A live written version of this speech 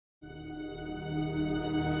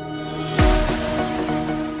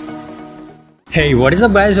Hey, what is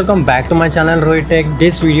up guys, welcome back to my channel Rohithtech.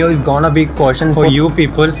 This video is gonna be question for you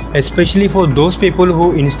people, especially for those people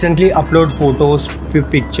who instantly upload photos,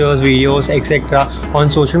 pictures, videos, etc. on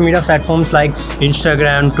social media platforms like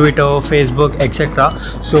Instagram, Twitter, Facebook, etc.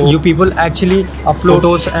 So you people actually upload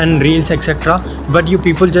photos and reels, etc. But you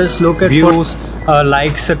people just look at views,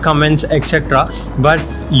 likes, comments, etc. But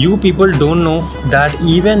you people don't know that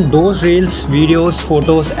even those reels, videos,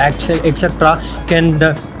 photos, etc. can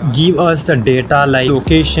give us the data like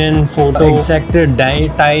location, photo, exact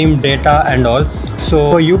time, data and all. So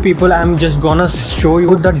for you people, I'm just gonna show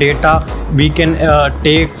you the data we can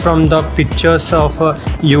take from the pictures of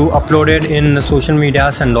you uploaded in social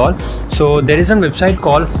medias and all. So there is a website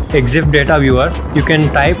called exif data viewer. You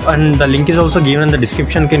can type, and the link is also given in the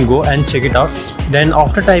description. You can go and check it out. Then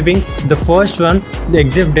after typing the first one, the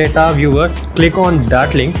exif data viewer, click on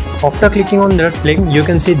that link. After clicking on that link, you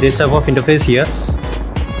can see this type of interface here.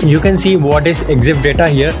 You can see what is exif data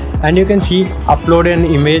here, and you can see upload an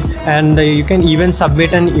image, and you can even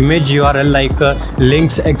submit an image URL like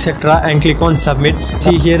links, etc. and click on submit.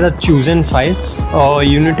 See here a chosen file.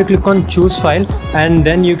 You need to click on choose file, and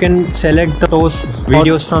then you can select those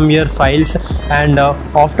videos from your files, and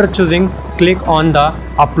after choosing, click on the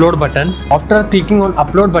upload button. After clicking on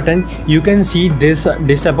upload button, you can see this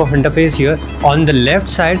type of interface here. On the left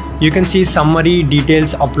side, you can see summary,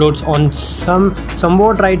 details, uploads. On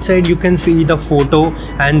somewhat right side, you can see the photo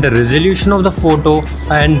and the resolution of the photo,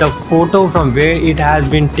 and the photo from where it has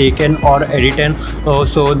been taken or edited.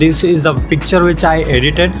 So this is the picture which I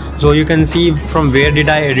edited. So you can see from where did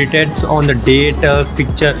I edit it, on the date,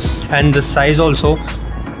 picture, and the size also.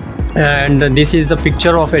 And this is the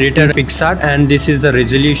picture of edited PixArt, and this is the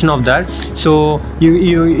resolution of that. So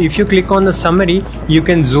if you click on the summary, you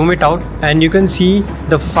can zoom it out, and you can see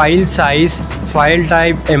the file size, file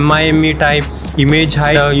type, MIME type, image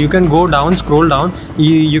height. You can go down, scroll down,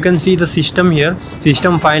 you can see the system here.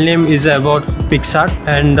 System file name is about PixArt,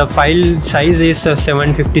 and the file size is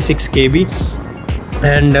 756 KB.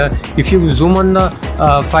 And if you zoom on the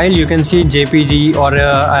file, you can see JPG or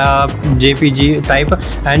JPG type,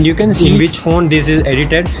 and you can see in which phone this is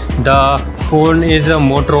edited. The phone is a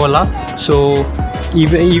Motorola. So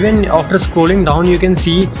even after scrolling down, you can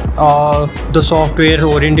see the software,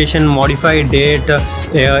 orientation, modified date,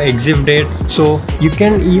 exif date. So you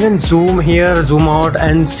can even zoom here, zoom out,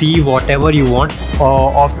 and see whatever you want.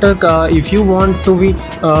 After if you want to be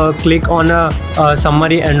click on a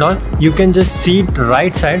summary and all, you can just see it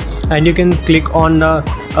right side, and you can click on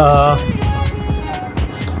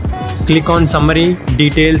summary,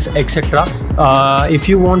 details, etc. If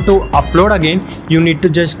you want to upload again, you need to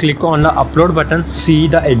just click on the upload button, see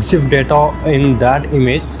the exif data in that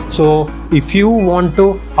image. So if you want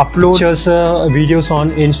to upload just videos on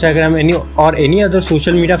Instagram or any other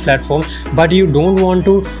social media platform, but you don't want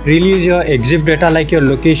to release your exif data like your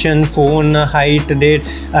location, phone, height, date,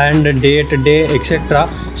 and day, etc.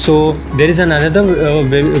 So there is another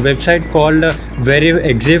website called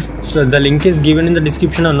exif. So the link is given in the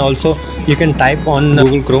description, and also you can type on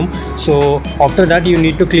Google Chrome. So after that, you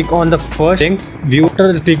need to click on the first link, view.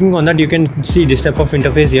 After clicking on that, you can see this type of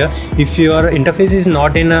interface here. If your interface is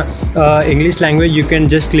not in English language, you can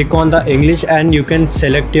just click on the English, and you can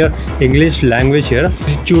select your English language here.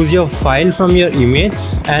 Choose your file from your image,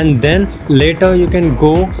 and then later you can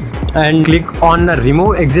go and click on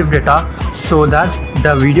remove exif data, so that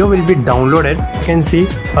the video will be downloaded. You can see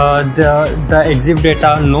the exif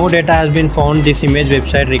data, no data has been found. This image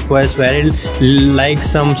website requires very like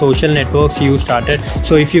some social networks you started.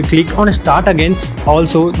 So if you click on start again,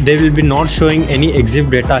 also they will be not showing any exif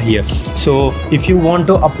data here. So if you want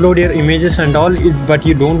to upload your images and all, but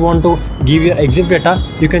you don't want to give your exif data,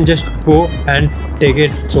 you can just go and take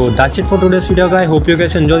it. So that's it for today's video guys. Hope you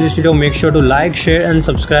guys enjoy this video. Make sure to like, share and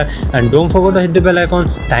subscribe, and don't forget to hit the bell icon.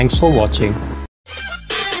 Thanks for watching.